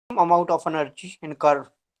amount of energy incurred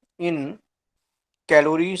in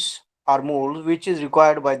calories or moles which is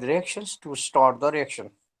required by the reactions to start the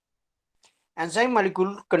reaction. Enzyme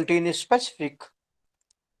molecule contain a specific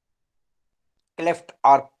cleft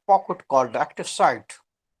or pocket called the active site.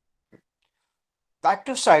 The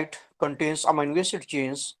active site contains amino acid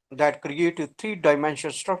chains that create a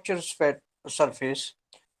three-dimensional structure surface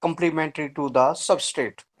complementary to the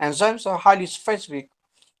substrate. Enzymes are highly specific,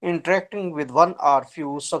 interacting with one or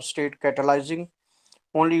few substrate catalyzing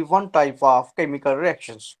only one type of chemical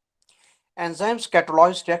reactions. Enzymes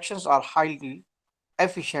catalyzed reactions are highly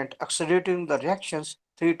efficient, accelerating the reactions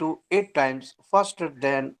 3 to 8 times faster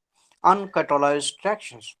than uncatalyzed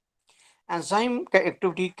reactions.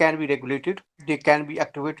 Activity can be regulated, they can be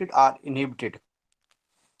activated or inhibited.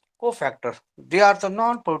 Cofactor. They are the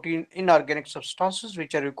non-protein inorganic substances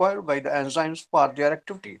which are required by the enzymes for their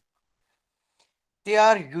activity. They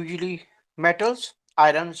are usually metals,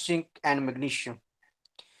 iron, zinc, and magnesium.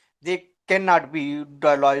 They cannot be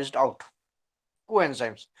dialyzed out.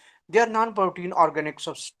 Coenzymes. They are non-protein organic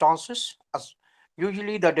substances,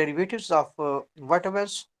 usually the derivatives of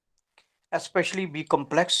vitamins, especially B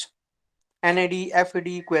complex, NAD,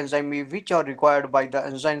 FAD, coenzyme, which are required by the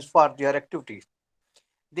enzymes for their activity.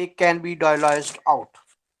 They can be dialyzed out.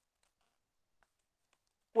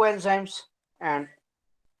 Coenzymes and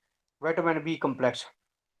vitamin B complex.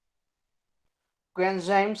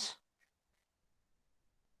 Coenzymes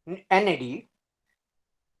NAD,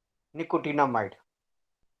 nicotinamide,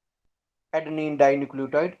 adenine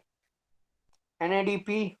dinucleotide,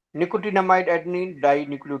 NADP, nicotinamide adenine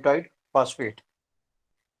dinucleotide phosphate,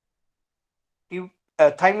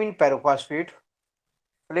 thymine pyrophosphate,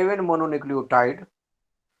 flavin mononucleotide,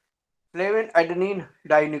 flavin adenine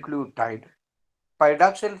dinucleotide,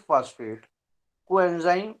 pyridoxal phosphate,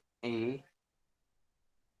 coenzyme A,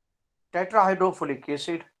 tetrahydrofolic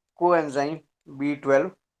acid, coenzyme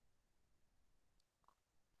B12.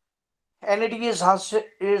 NAD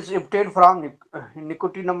is obtained from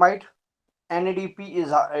nicotinamide. NADP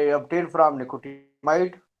is obtained from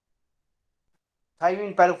nicotinamide.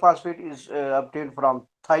 Thymine pyrophosphate is obtained from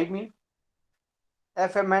thymine.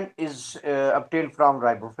 FMN is obtained from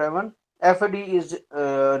riboflavin. FAD is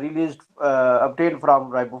obtained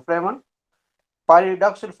from riboflavin.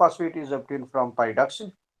 Pyridoxal phosphate is obtained from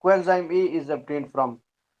pyridoxine. Coenzyme A is obtained from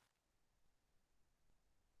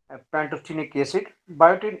pantothenic acid.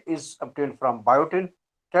 Biotin is obtained from biotin.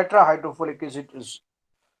 Tetrahydrofolic acid is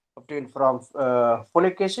obtained from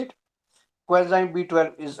folic acid. Coenzyme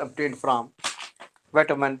B12 is obtained from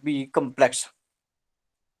vitamin B complex.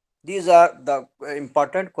 These are the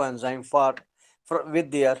important coenzyme for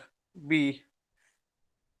with their B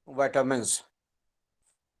vitamins.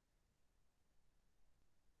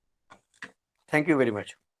 Thank you very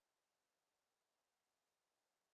much.